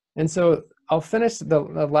 And so I'll finish the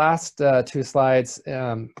last 2 slides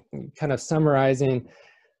kind of summarizing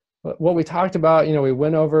what we talked about. We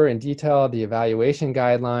went over in detail the evaluation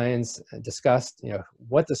guidelines, discussed,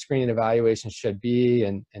 what the screening evaluation should be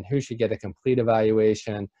and who should get a complete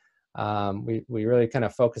evaluation. We really kind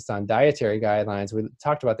of focused on dietary guidelines. We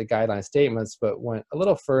talked about the guideline statements, but went a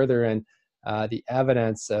little further in the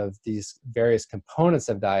evidence of these various components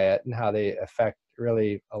of diet and how they affect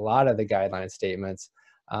really a lot of the guideline statements.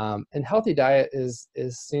 And healthy diet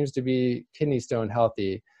seems to be kidney stone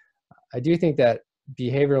healthy. I do think that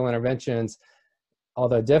behavioral interventions,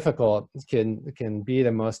 although difficult, can be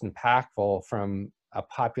the most impactful from a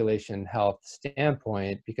population health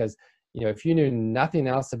standpoint, because if you knew nothing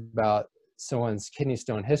else about someone's kidney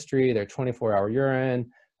stone history, their 24-hour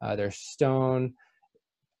urine, their stone,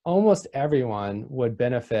 almost everyone would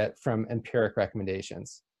benefit from empiric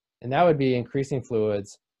recommendations. And that would be increasing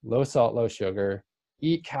fluids, low salt, low sugar,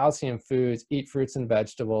 eat calcium foods, eat fruits and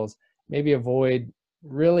vegetables, maybe avoid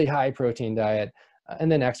really high protein diet,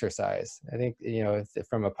 and then exercise. I think,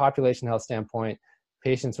 from a population health standpoint,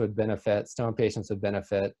 patients would benefit, stone patients would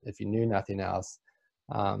benefit if you knew nothing else.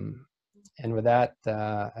 And with that,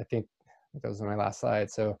 I think those are my last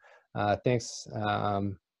slides. So thanks.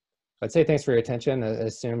 I'd say thanks for your attention. I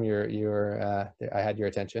assume I had your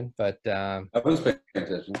attention, but I was paying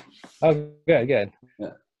attention. Oh, good.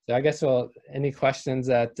 Yeah. So I guess any questions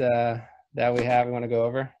that we want to go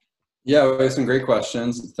over? Yeah, we have some great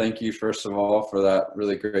questions. Thank you, first of all, for that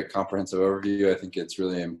really great comprehensive overview. I think it's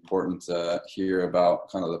really important to hear about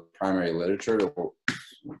kind of the primary literature to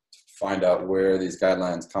find out where these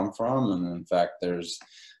guidelines come from. And in fact, there's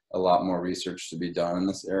a lot more research to be done in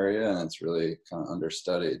this area, and it's really kind of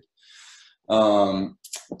understudied.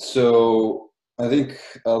 So I think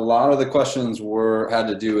a lot of the questions had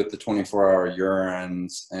to do with the 24-hour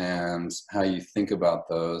urines and how you think about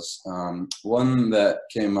those. One that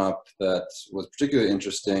came up that was particularly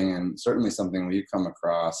interesting, and certainly something we've come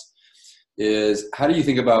across, is how do you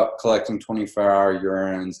think about collecting 24-hour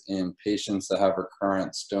urines in patients that have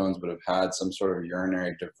recurrent stones but have had some sort of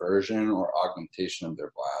urinary diversion or augmentation of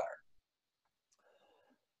their bladder?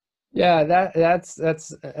 Yeah, that's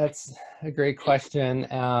a great question.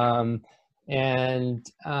 I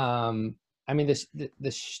mean,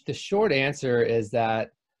 the short answer is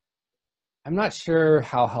that I'm not sure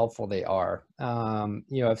how helpful they are.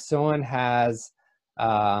 If someone has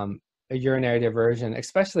a urinary diversion,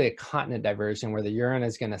 especially a continent diversion, where the urine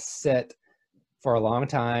is going to sit for a long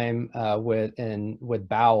time with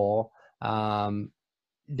bowel,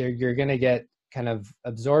 you're going to get kind of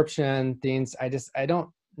absorption things. I don't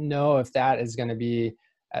know if that is going to be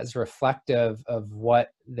as reflective of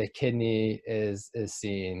what the kidney is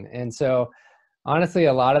seeing. And so honestly,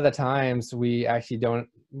 a lot of the times we actually don't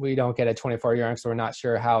get a 24 urine, so we're not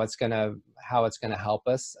sure how it's going to help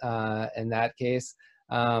us in that case.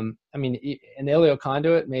 I mean, an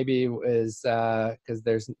ileoconduit maybe is because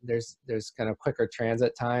there's kind of quicker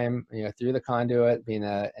transit time, through the conduit, being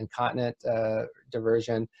an incontinent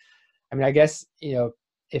diversion. I mean, I guess,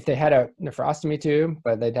 if they had a nephrostomy tube,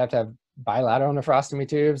 but they'd have to have bilateral nephrostomy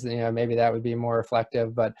tubes, maybe that would be more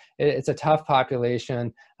reflective, but it's a tough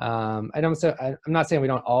population. I'm not saying we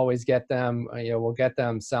don't always get them, we'll get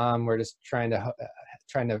them some. We're just trying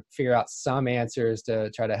to figure out some answers to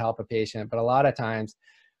try to help a patient. But a lot of times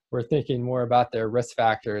we're thinking more about their risk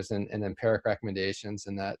factors and empiric recommendations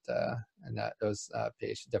and those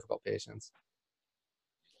difficult patients.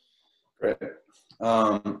 Great.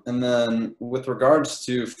 And then with regards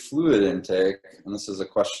to fluid intake, and this is a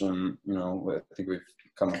question, I think we've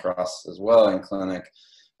come across as well in clinic,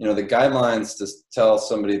 the guidelines to tell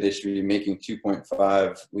somebody they should be making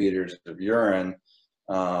 2.5 liters of urine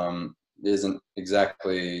isn't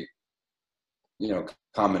exactly,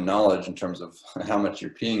 common knowledge in terms of how much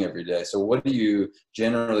you're peeing every day. So what do you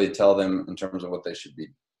generally tell them in terms of what they should be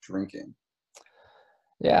drinking?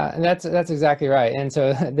 Yeah, and that's exactly right. And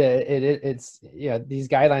so it's these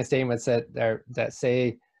guideline statements that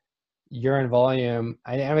say urine volume.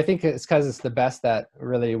 I think it's because it's the best that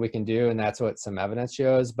really we can do, and that's what some evidence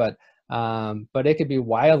shows. But it could be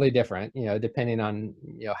wildly different, depending on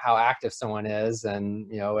how active someone is, and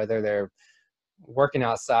whether they're working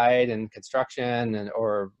outside in construction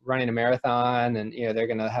or running a marathon, and they're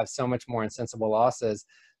going to have so much more insensible losses.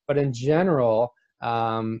 But in general,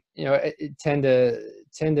 tend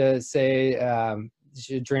to say you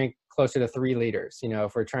should drink closer to 3 liters.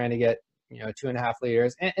 If we're trying to get 2.5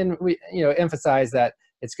 liters, and we emphasize that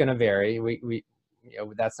it's going to vary. We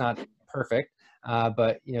that's not perfect,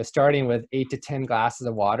 but starting with 8 to 10 glasses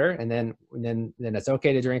of water, and then it's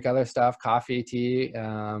okay to drink other stuff, coffee, tea.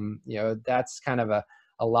 That's kind of a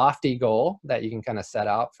lofty goal that you can kind of set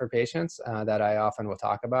out for patients that I often will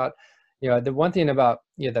talk about. The one thing about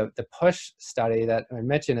the PUSH study that I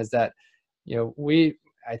mentioned is that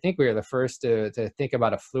I think we were the first to think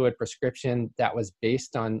about a fluid prescription that was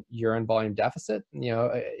based on urine volume deficit.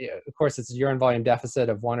 Of course, it's a urine volume deficit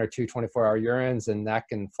of 1 or 2 24-hour urines, and that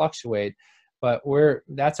can fluctuate. But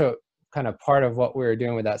that's a kind of part of what we were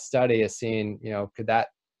doing with that study, is seeing, could that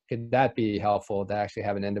be helpful to actually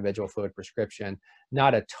have an individual fluid prescription,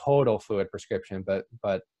 not a total fluid prescription, but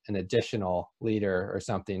an additional liter or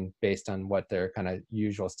something based on what their kind of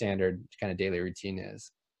usual standard kind of daily routine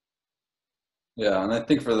is. Yeah, and I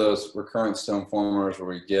think for those recurrent stone formers where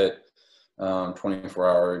we get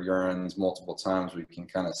 24-hour urines multiple times, we can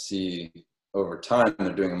kind of see over time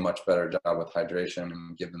they're doing a much better job with hydration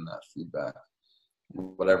and give them that feedback.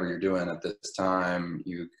 Whatever you're doing at this time,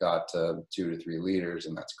 you got 2 to 3 liters,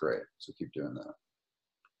 and that's great. So keep doing that.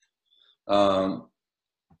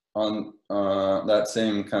 On that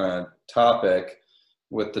same kind of topic,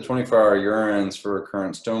 with the 24-hour urines for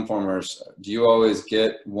recurrent stone formers, do you always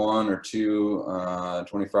get 1 or 2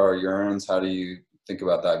 24-hour urines? How do you think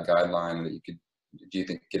about that guideline that do you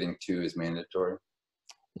think getting 2 is mandatory?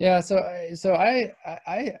 Yeah, so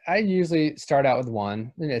I usually start out with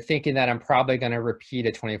 1, thinking that I'm probably going to repeat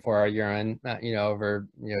a 24-hour urine, over,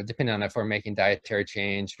 depending on if we're making dietary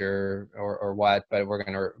change or what, but we're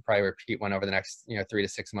going to probably repeat 1 over the next, 3 to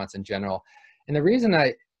 6 months in general. And the reason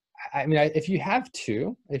if you have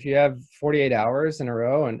 2, if you have 48 hours in a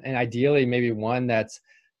row, and ideally maybe 1 that's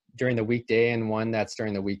during the weekday and 1 that's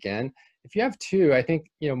during the weekend, if you have 2, I think,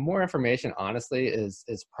 more information honestly is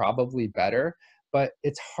probably better. But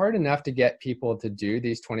it's hard enough to get people to do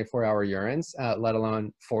these 24-hour urines, let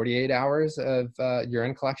alone 48 hours of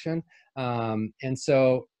urine collection. And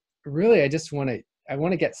so really, I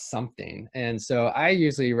want to get something. And so I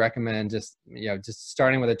usually recommend just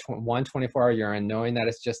starting with one 24-hour urine, knowing that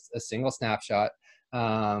it's just a single snapshot,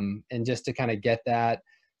 and just to kind of get that,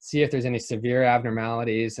 see if there's any severe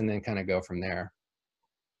abnormalities, and then kind of go from there.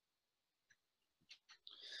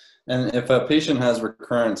 And if a patient has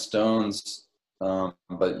recurrent stones,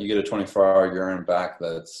 but you get a 24-hour urine back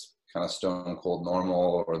that's kind of stone cold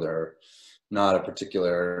normal, or they're not a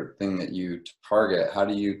particular thing that you target, how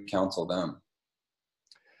do you counsel them?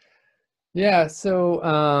 Yeah, so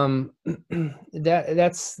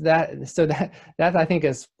that I think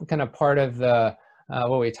is kind of part of the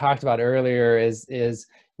what we talked about earlier is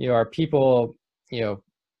are people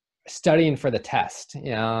studying for the test?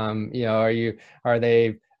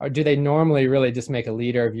 Or do they normally really just make a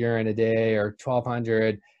liter of urine a day or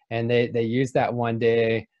 1,200, and they use that one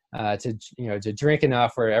day to drink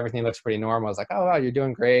enough where everything looks pretty normal? It's like, oh wow, you're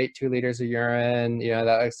doing great, 2 liters of urine,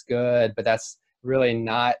 that looks good, but that's really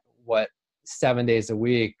not what 7 days a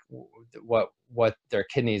week what their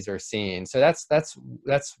kidneys are seeing. So that's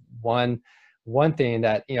one thing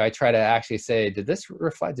that I try to actually say, did this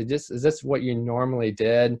reflect? Is this what you normally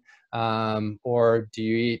did, or do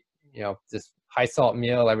you eat this high salt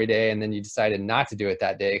meal every day and then you decided not to do it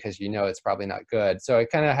that day because it's probably not good? So I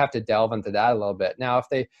kind of have to delve into that a little bit. Now,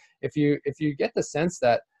 if you get the sense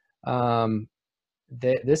that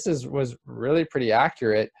this was really pretty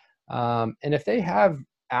accurate, and if they have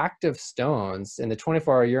active stones and the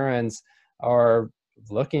 24-hour urines are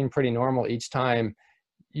looking pretty normal each time,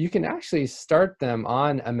 you can actually start them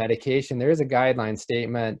on a medication. There is a guideline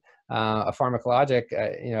statement, a pharmacologic,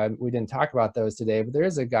 we didn't talk about those today, but there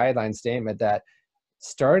is a guideline statement that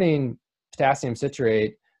starting potassium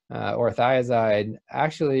citrate or thiazide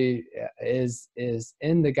actually is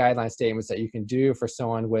in the guideline statements that you can do for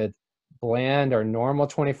someone with bland or normal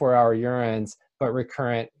 24-hour urines, but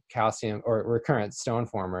recurrent calcium or recurrent stone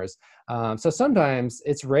formers. So sometimes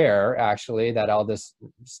it's rare actually that I'll just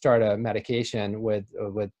start a medication with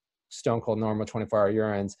stone cold normal 24-hour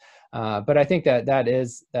urines. But I think that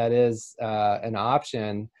is an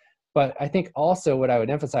option. But I think also what I would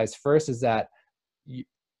emphasize first is that you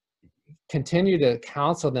continue to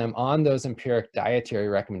counsel them on those empiric dietary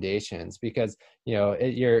recommendations, because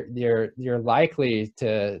you're likely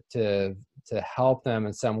to help them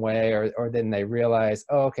in some way, or then they realize,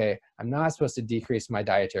 oh, okay, I'm not supposed to decrease my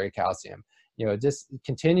dietary calcium. Just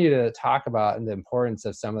continue to talk about the importance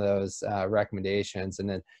of some of those recommendations, and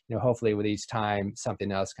then hopefully with each time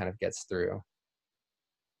something else kind of gets through.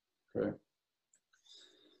 Great.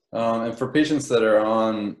 And for patients that are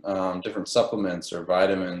on different supplements or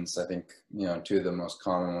vitamins, I think, two of the most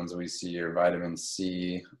common ones we see are vitamin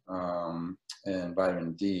C and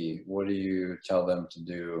vitamin D. What do you tell them to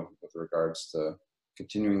do with regards to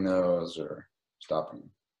continuing those or stopping them?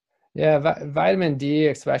 Yeah, vitamin D,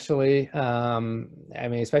 especially. I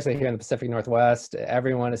mean, especially here in the Pacific Northwest,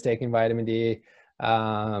 everyone is taking vitamin D.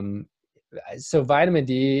 So vitamin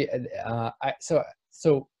D,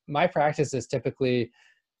 so my practice is typically,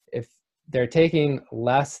 if they're taking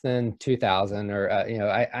less than 2,000, or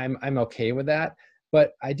I'm okay with that.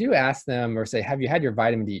 But I do ask them, or say, have you had your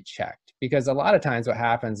vitamin D checked? Because a lot of times what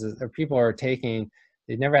happens is people are taking,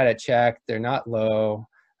 they've never had it checked, they're not low,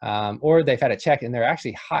 or they've had it checked and they're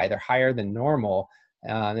actually high, they're higher than normal,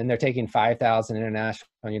 and they're taking 5,000 international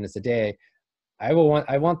units a day. I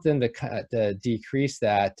want them to decrease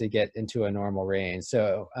that to get into a normal range.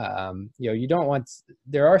 So you don't want.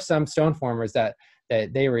 There are some stone formers that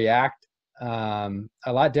they react a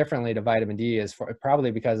lot differently to vitamin D, is probably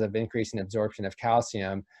because of increasing absorption of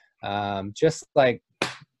calcium. Just like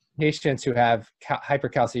patients who have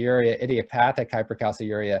hypercalciuria, idiopathic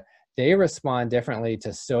hypercalciuria, they respond differently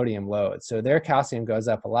to sodium loads. So their calcium goes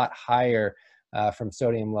up a lot higher from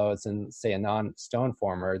sodium loads than, say, a non-stone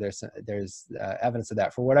former. There's evidence of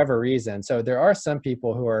that for whatever reason. So there are some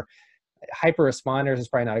people who are hyper responders, is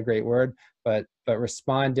probably not a great word, but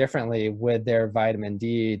respond differently with their vitamin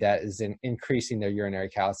D that is increasing their urinary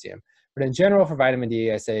calcium. But in general, for vitamin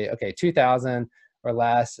D, I say, okay, 2,000 or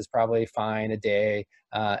less is probably fine a day,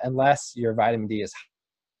 unless your vitamin D is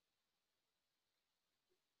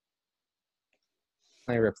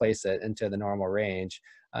high, replace it into the normal range.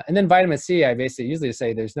 And then vitamin C, I basically usually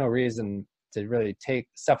say there's no reason to really take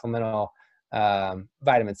supplemental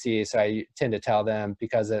vitamin C. So I tend to tell them,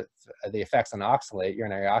 because of the effects on oxalate,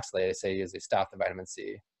 urinary oxalate, I say usually stop the vitamin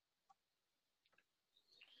C.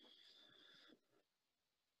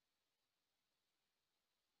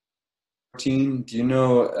 Protein, do you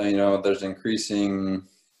know, there's increasing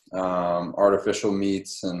artificial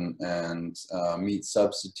meats and meat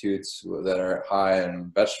substitutes that are high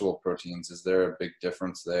in vegetable proteins. Is there a big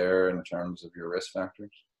difference there in terms of your risk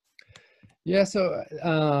factors? Yeah, so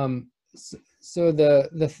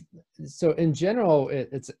so in general,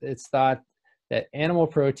 it's thought that animal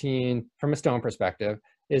protein, from a stone perspective,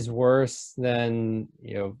 is worse than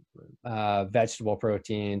vegetable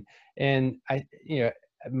protein. And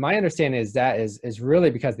my understanding is that is really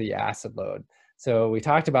because of the acid load. So we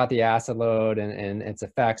talked about the acid load and its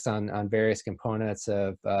effects on various components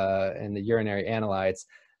of in the urinary analytes.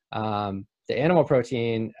 The animal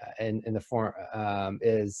protein in the form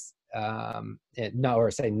is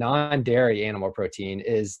non-dairy animal protein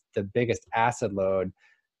is the biggest acid load.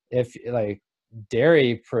 If like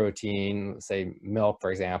dairy protein, say milk, for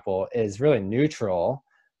example, is really neutral.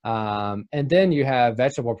 And then you have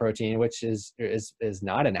vegetable protein, which is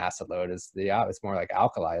not an acid load. It's more like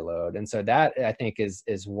alkali load. And so that, I think, is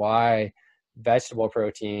why vegetable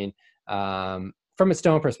protein, from a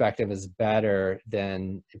stone perspective, is better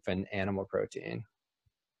than an animal protein.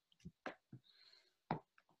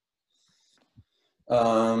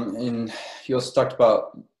 And you also talked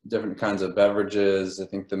about different kinds of beverages. I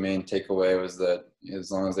think the main takeaway was that as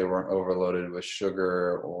long as they weren't overloaded with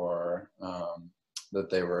sugar, or that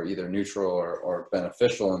they were either neutral or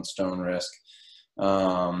beneficial in stone risk.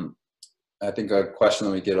 I think a question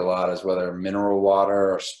that we get a lot is whether mineral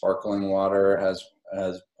water or sparkling water has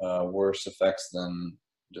worse effects than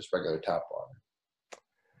just regular tap water.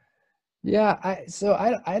 Yeah, I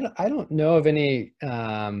don't know of any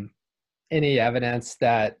evidence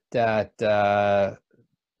that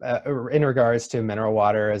in regards to mineral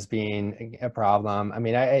water as being a problem. I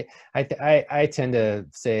mean, I tend to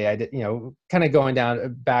say, kind of going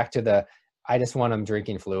back to I just want them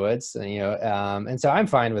drinking fluids, and so I'm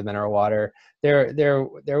fine with mineral water.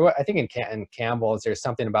 I think in Campbell's, there's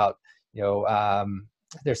something about,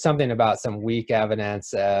 there's something about some weak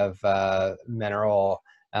evidence of mineral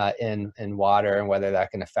in water and whether that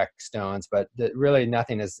can affect stones, but really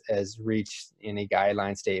nothing has reached any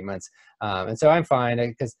guideline statements. And so I'm fine,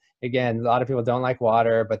 because again, a lot of people don't like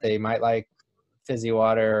water, but they might like fizzy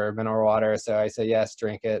water or mineral water. So I say, yes,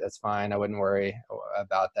 drink it. That's fine. I wouldn't worry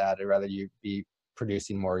about that. I'd rather you be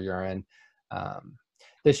producing more urine. The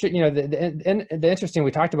interesting,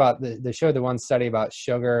 we talked about the one study about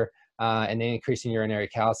sugar and increasing urinary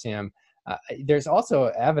calcium. There's also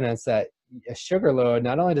evidence that a sugar load,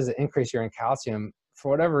 not only does it increase urine calcium, for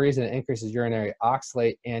whatever reason, it increases urinary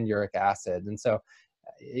oxalate and uric acid. And so,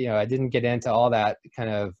 I didn't get into all that kind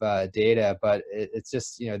of data, but it's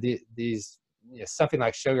just, these something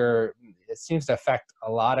like sugar, it seems to affect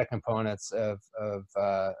a lot of components of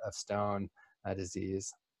stone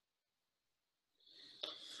disease.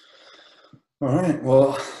 All right.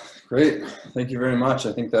 Well, great. Thank you very much.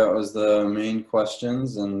 I think that was the main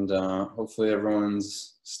questions, and hopefully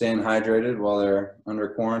everyone's staying hydrated while they're under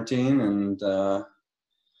quarantine. And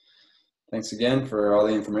thanks again for all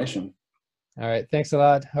the information. All right. Thanks a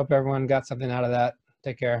lot. Hope everyone got something out of that.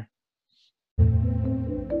 Take care.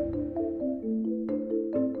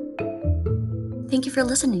 Thank you for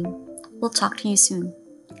listening. We'll talk to you soon.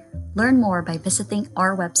 Learn more by visiting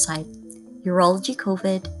our website,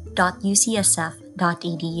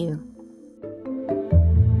 urologycovid.ucsf.edu.